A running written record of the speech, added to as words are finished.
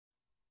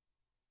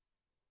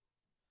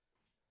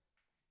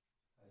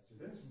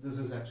Students, this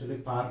is actually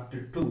part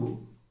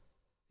 2.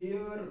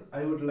 Here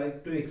I would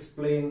like to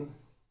explain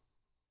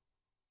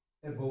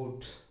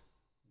about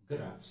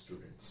graph,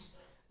 students.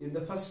 In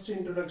the first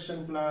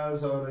introduction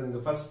class or in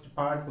the first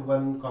part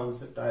 1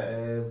 concept,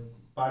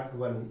 part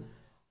 1,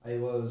 I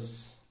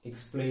was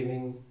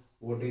explaining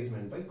what is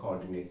meant by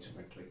coordinate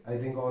geometry. I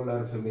think all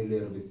are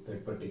familiar with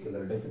that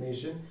particular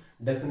definition.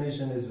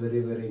 Definition is very,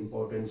 very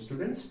important,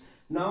 students.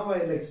 Now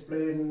I'll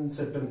explain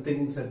certain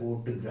things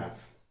about the graph.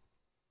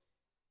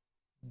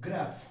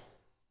 Graph.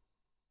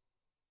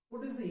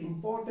 What is the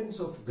importance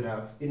of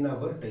graph in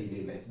our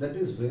daily life? That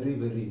is very,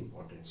 very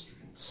important,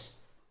 students.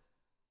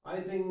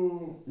 I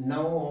think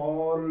now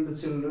all the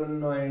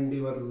children and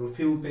your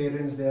few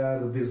parents, they are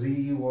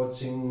busy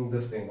watching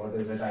this thing. What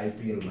is it?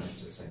 IPL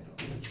matches and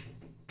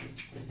all.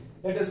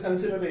 Let us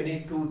consider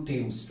any two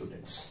teams,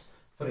 students.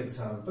 For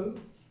example,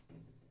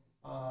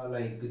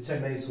 like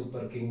Chennai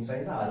Super Kings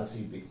and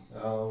RCB.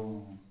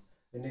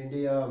 In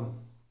India,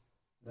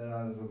 there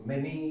are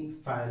many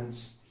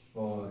fans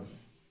for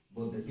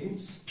both the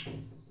teams.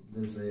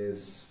 This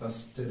is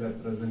first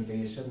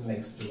representation,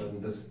 next one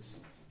this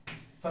is.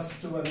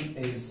 First one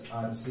is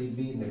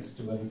RCB, next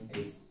one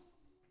is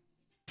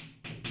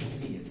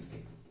CSK.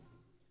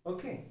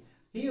 Okay,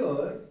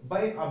 here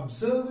by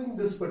observing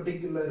this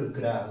particular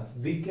graph,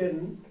 we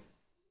can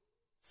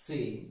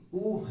say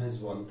who has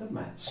won the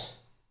match.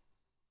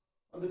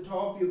 On the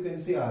top you can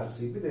see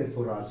RCB,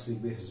 therefore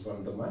RCB has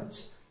won the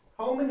match.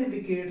 How many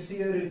wickets?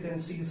 Here you can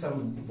see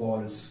some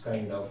balls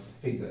kind of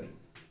figure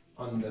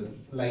on the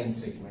line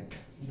segment.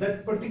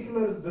 That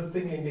particular this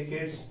thing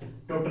indicates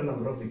total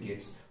number of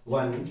wickets.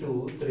 1,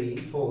 2, 3,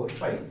 4,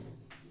 5.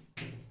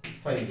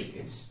 5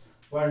 wickets.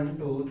 1,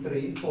 2,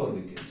 3, 4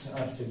 wickets.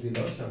 RCB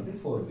lost only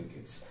 4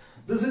 wickets.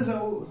 This is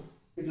how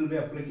it will be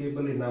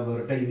applicable in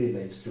our daily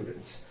life,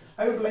 students.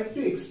 I would like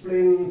to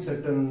explain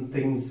certain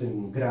things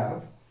in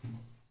graph.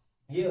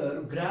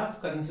 Here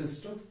graph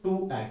consists of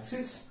two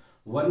axes.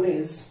 One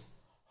is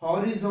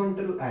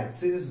horizontal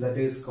axis, that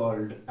is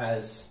called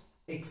as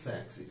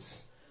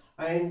x-axis,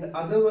 and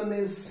other one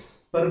is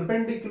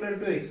perpendicular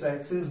to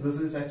x-axis. This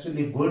is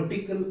actually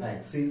vertical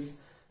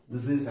axis.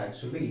 This is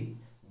actually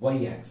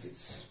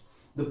y-axis.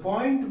 The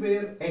point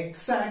where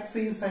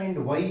x-axis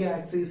and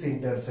y-axis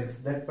intersects,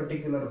 that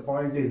particular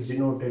point is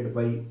denoted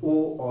by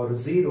O or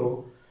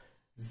 0.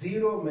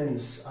 0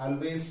 means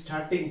always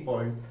starting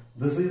point.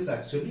 This is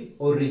actually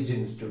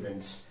origin,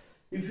 students.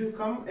 If you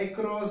come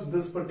across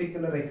this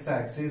particular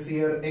x-axis,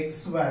 here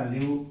x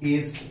value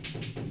is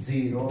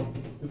 0.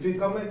 If you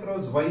come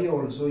across y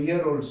also,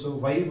 here also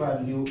y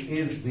value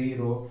is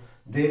 0.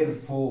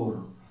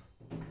 Therefore,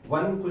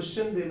 one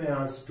question they may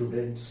ask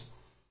students,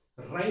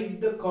 write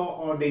the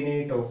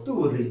coordinate of the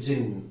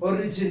origin.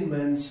 Origin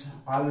means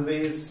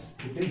always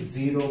it is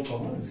 0,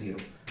 0,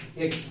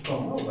 x,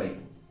 y.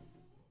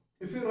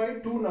 If you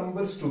write two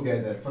numbers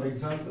together, for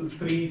example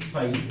 3,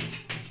 5,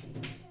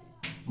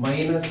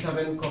 minus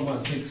 7,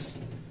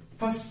 6.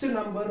 First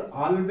number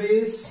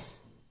always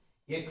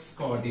x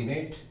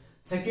coordinate.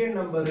 Second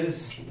number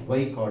is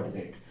y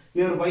coordinate.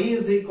 Here y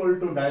is equal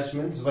to dash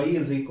means y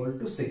is equal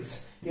to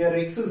 6. Here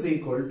x is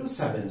equal to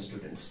 7,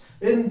 students.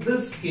 In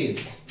this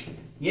case,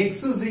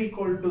 x is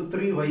equal to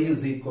 3, y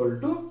is equal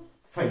to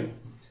 5.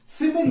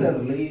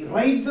 Similarly,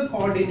 write the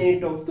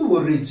coordinate of the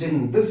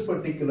origin, this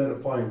particular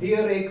point.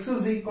 Here x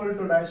is equal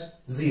to dash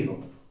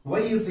 0. Y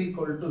is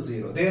equal to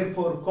 0.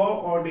 Therefore,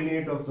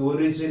 coordinate of the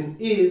origin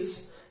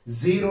is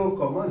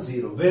 0,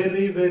 0.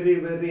 Very, very,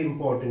 very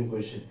important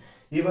question.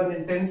 Even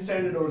in 10th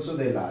standard also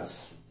they'll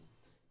ask.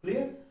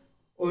 Clear?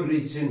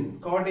 Origin,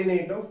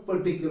 coordinate of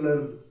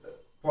particular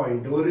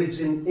point.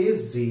 Origin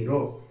is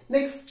 0.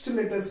 Next,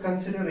 let us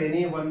consider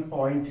any one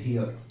point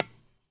here.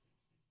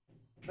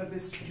 That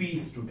is P,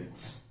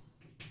 students.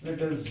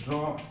 Let us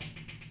draw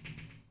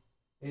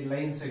a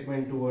line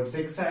segment towards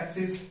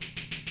x-axis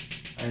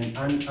and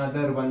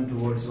another one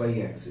towards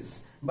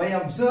y-axis. By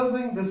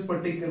observing this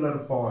particular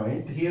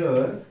point,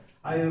 here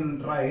I will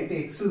write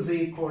x is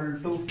equal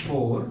to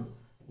 4,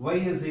 y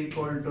is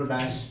equal to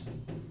dash.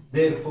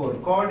 Therefore,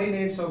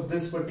 coordinates of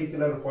this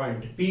particular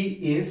point P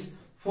is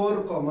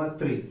 4,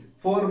 3.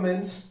 4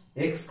 means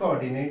x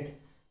coordinate,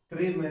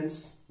 3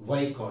 means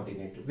y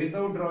coordinate.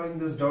 Without drawing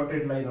this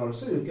dotted line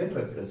also you can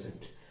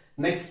represent.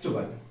 Next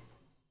one.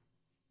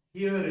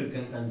 Here you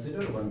can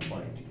consider one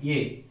point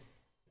A.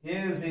 A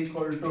is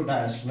equal to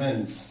dash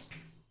means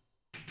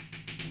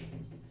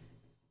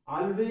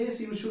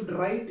always you should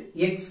write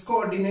x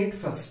coordinate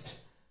first.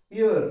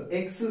 Here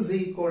x is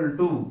equal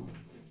to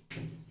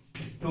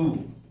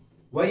 2,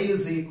 y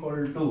is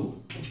equal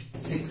to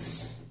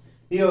 6.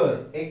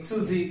 Here x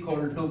is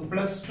equal to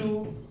plus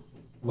 2,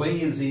 y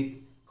is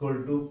equal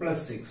to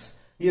plus 6.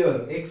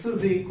 Here x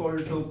is equal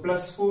to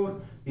plus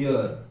 4,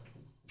 here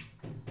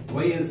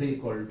y is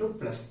equal to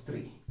plus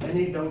 3.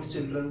 Any doubt,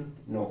 children?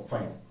 No,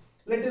 fine.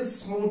 Let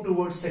us move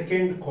towards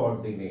second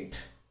coordinate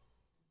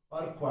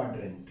or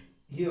quadrant.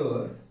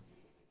 Here,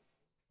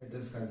 let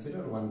us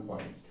consider one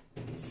point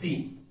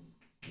C,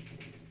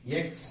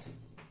 x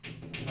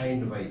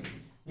and y.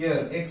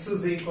 Here x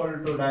is equal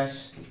to dash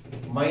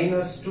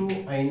minus 2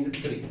 and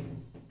 3.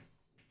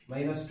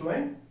 Minus 2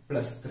 and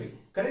plus 3.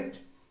 Correct?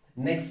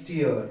 Next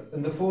here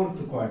in the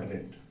fourth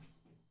quadrant.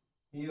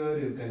 Here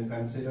you can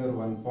consider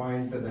one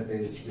point, that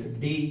is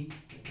D.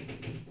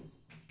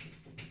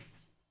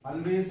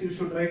 Always you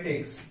should write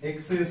x.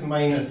 X is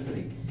minus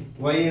 3.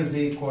 Y is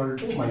equal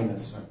to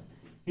minus 1.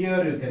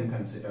 Here you can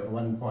consider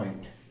one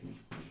point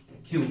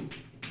Q.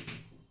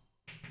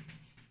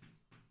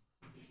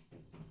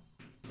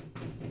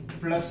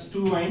 Plus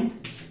 2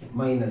 and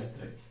minus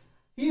 3.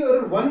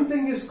 Here one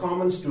thing is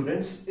common,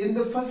 students. In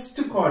the first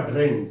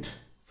quadrant,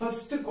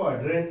 plus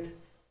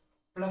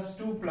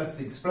 2 plus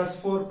 6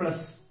 plus 4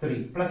 plus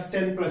 3 plus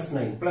 10 plus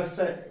 9 plus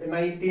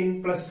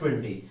 19 plus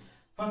 20.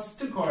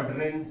 First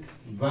quadrant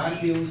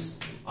values,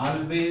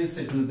 always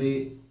it will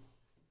be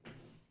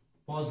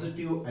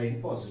positive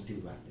and positive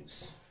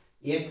values.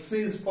 X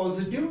is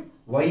positive,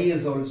 Y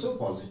is also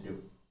positive.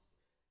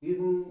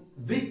 In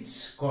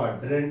which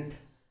quadrant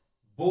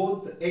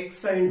both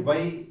X and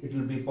Y it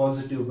will be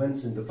positive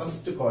ones? In the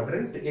first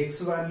quadrant,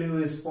 X value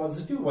is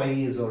positive, Y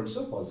is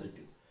also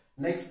positive.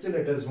 Next,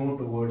 let us move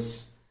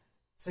towards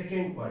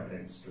second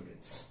quadrant,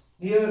 students.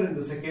 Here in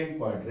the second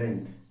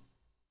quadrant,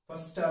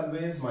 first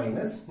always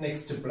minus,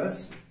 next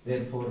plus,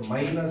 therefore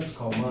minus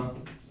comma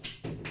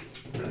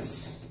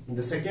plus. In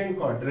the second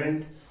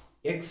quadrant,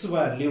 X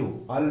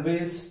value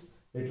always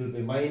it will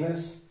be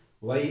minus,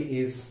 Y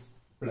is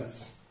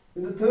plus.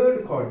 In the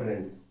third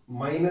quadrant,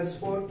 minus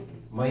 4,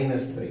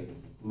 minus 3,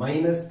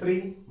 minus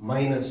 3,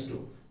 minus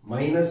 2,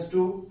 minus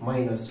 2,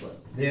 minus 1.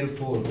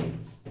 Therefore,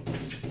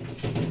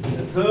 in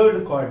the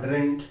third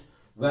quadrant,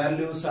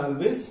 values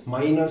always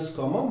minus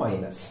comma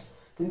minus.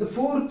 In the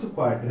fourth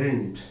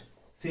quadrant,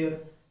 see here,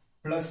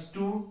 plus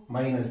 2,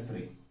 minus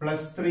 3,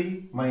 plus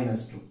 3,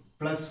 minus 2,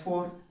 plus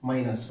 4,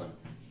 minus 1,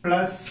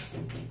 plus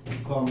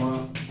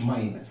comma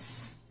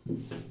minus.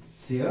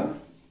 See here,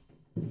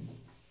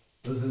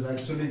 this is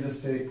actually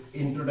just an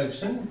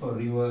introduction for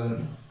your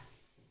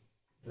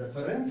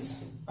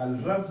reference. I'll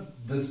rub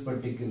this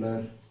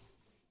particular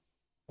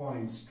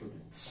point,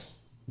 students.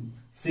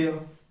 See here,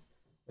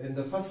 in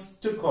the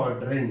first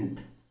quadrant,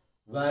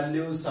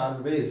 values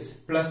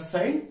always plus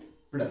sign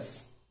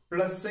plus,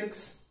 plus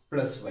x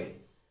plus y.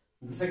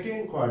 In the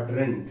second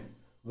quadrant,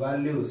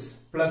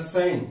 values plus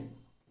sign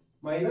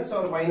minus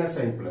or minus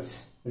sign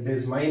plus. It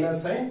is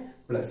minus sign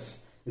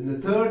plus. In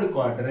the third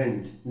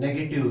quadrant,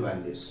 negative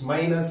values,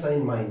 minus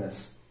sign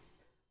minus.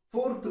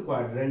 Fourth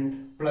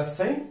quadrant, plus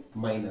sign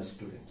minus,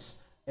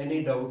 students.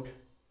 Any doubt?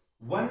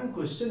 One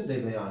question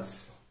they may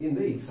ask in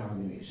the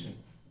examination.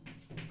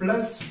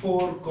 Plus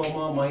 4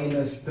 comma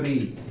minus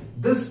 3.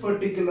 This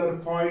particular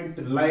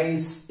point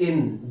lies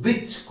in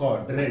which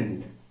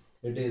quadrant?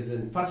 It is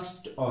in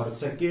first or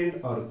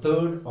second or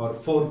third or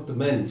fourth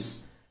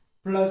means.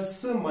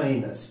 Plus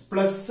minus,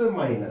 plus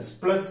minus,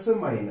 plus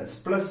minus,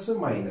 plus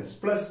minus,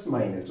 plus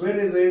minus. Where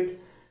is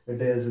it?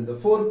 It is in the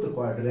fourth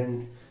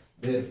quadrant.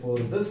 Therefore,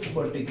 this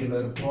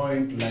particular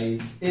point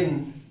lies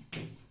in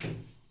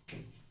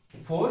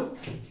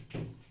fourth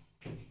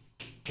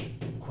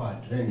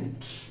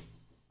quadrant.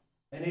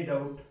 Any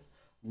doubt?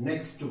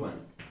 Next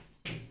one.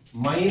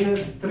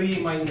 Minus 3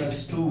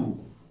 minus 2.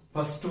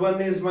 First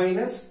one is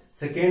minus.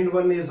 Second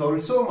one is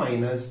also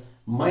minus.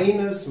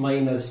 Minus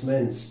minus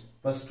means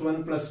first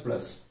one plus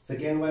plus,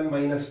 second one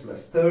minus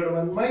plus, third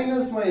one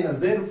minus minus.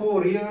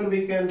 Therefore, here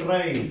we can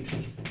write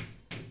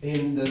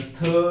in the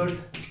third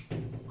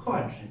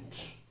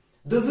quadrant.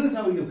 This is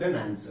how you can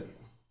answer.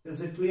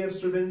 Is it clear,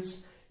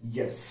 students?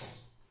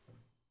 Yes.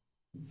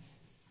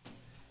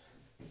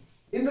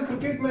 In the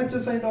cricket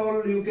matches and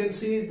all, you can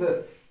see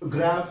the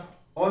graph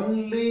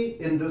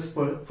only in this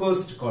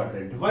first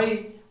quadrant.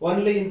 Why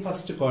only in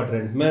first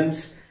quadrant?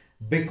 Means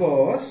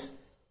because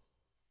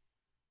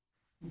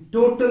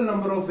total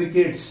number of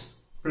wickets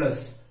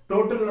plus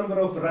total number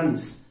of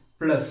runs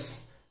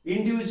plus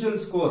individual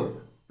score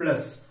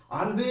plus,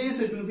 always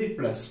it will be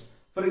plus.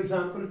 For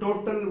example,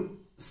 total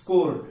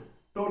scored,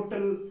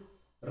 total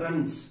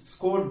runs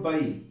scored by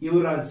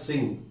Yuvraj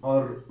Singh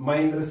or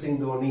Mahendra Singh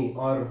Dhoni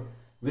or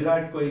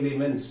Virat Kohli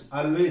means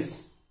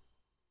always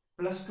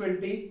plus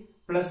 20,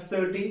 plus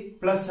 30,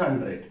 plus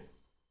 100.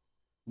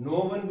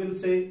 No one will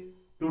say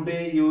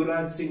today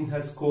Yuvraj Singh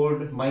has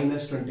scored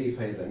minus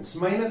 25 runs.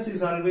 Minus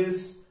is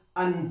always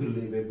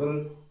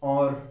unbelievable,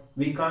 or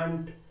we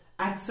can't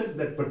accept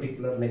that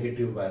particular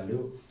negative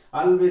value.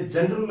 Always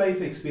general life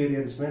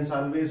experience means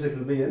always it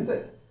will be in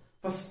the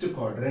first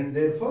quadrant.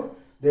 Therefore,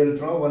 they will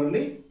draw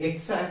only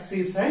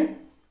x-axis and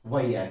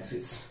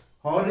y-axis.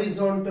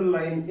 Horizontal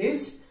line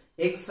is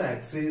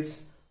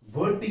x-axis,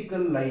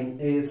 vertical line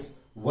is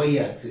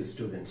y-axis,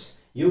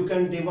 students. You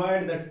can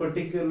divide that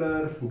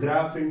particular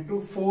graph into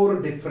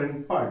 4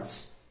 different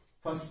parts.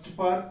 First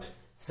part,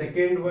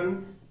 second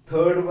one,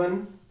 third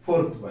one,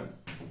 fourth one.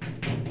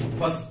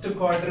 First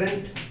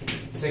quadrant,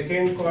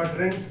 second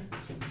quadrant,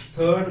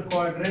 third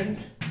quadrant,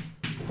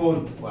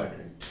 fourth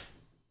quadrant.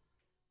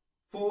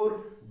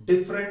 4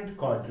 different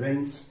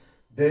quadrants.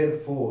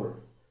 Therefore,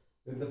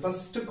 in the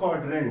first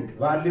quadrant,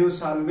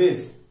 values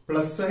always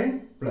plus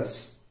sign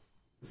plus.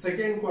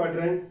 Second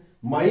quadrant,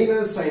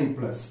 minus sign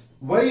plus.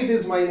 Why it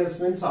is minus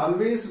means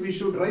always we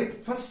should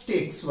write first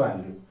x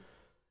value.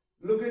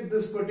 Look at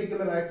this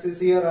particular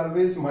axis here,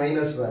 always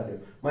minus value.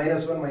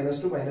 Minus 1,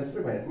 minus 2, minus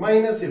 3,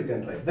 minus you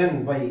can write.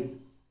 Then y,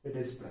 it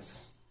is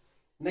plus.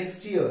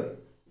 Next here,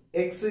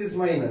 x is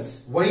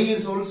minus, y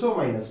is also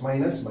minus,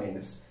 minus,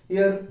 minus.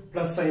 Here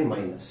plus sign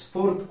minus.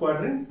 Fourth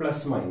quadrant,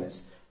 plus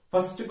minus.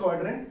 First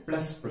quadrant,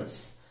 plus,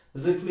 plus.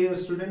 Is it clear,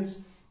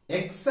 students?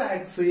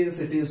 X-axis,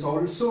 it is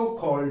also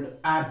called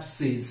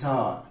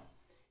abscissa.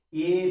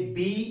 A-B-S-C-I-S-S-A.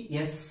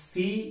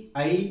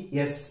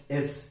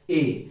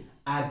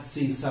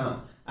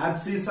 Abscissa.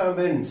 Abscissa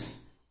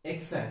means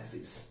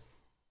x-axis.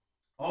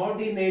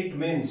 Ordinate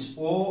means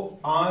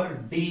O-R-D-I-N-A-T-E.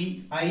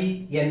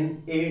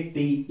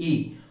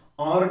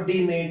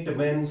 Ordinate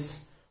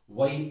means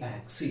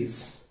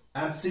y-axis.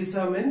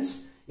 Abscissa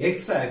means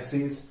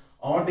x-axis.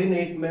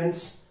 Ordinate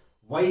means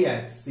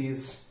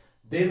y-axis.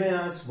 They may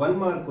ask one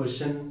more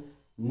question.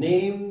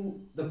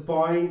 Name the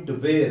point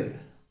where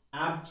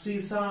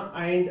abscissa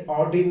and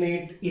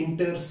ordinate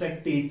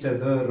intersect each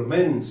other.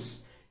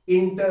 Means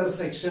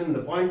intersection,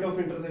 the point of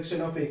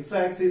intersection of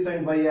x-axis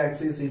and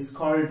y-axis is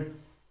called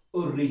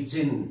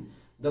origin.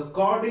 The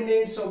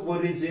coordinates of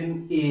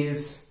origin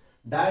is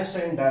dash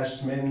and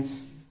dash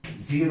means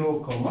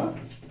 0,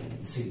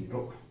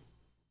 0.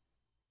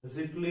 Is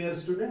it clear,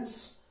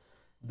 students?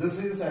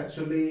 This is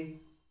actually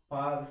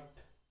part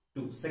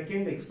 2,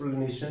 second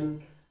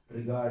explanation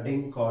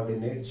regarding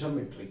coordinate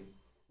geometry.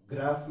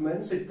 Graph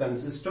means it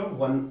consists of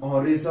one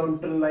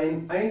horizontal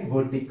line and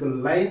vertical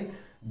line.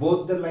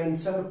 Both the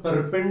lines are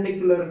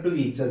perpendicular to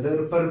each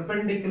other.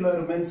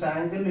 Perpendicular means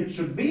angle, it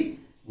should be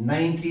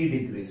 90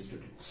 degrees,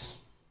 students.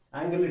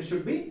 Angle, it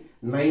should be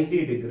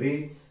 90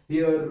 degree.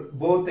 Here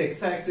both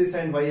x-axis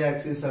and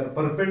y-axis are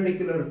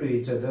perpendicular to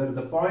each other.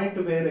 The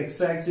point where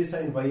x-axis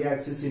and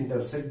y-axis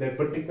intersect, that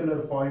particular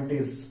point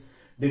is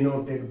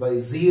denoted by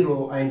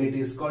 0 and it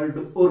is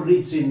called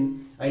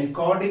origin, and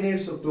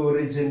coordinates of the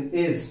origin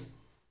is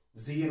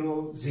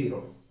 0,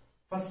 0.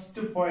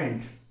 First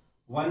point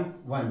 1,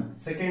 1.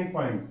 Second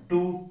point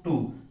 2,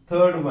 2.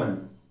 Third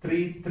one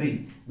 3,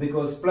 3.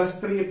 Because plus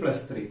 3,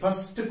 plus 3.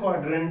 First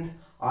quadrant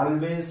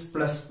always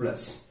plus,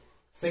 plus.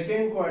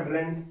 Second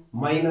quadrant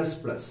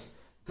minus, plus.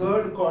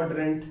 Third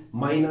quadrant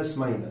minus,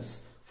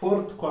 minus.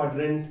 Fourth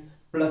quadrant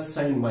plus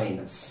sign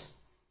minus.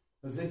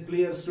 Is it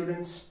clear,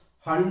 students?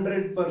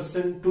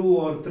 100% 2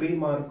 or 3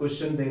 mark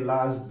question they'll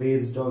ask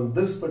based on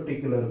this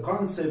particular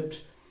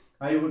concept.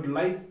 I would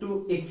like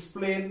to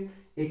explain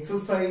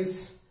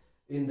exercise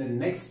in the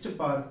next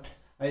part.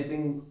 I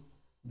think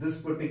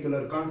this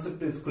particular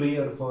concept is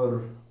clear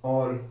for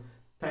all.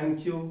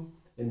 Thank you.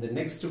 In the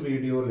next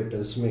video, let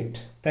us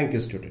meet. Thank you,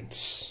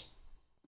 students.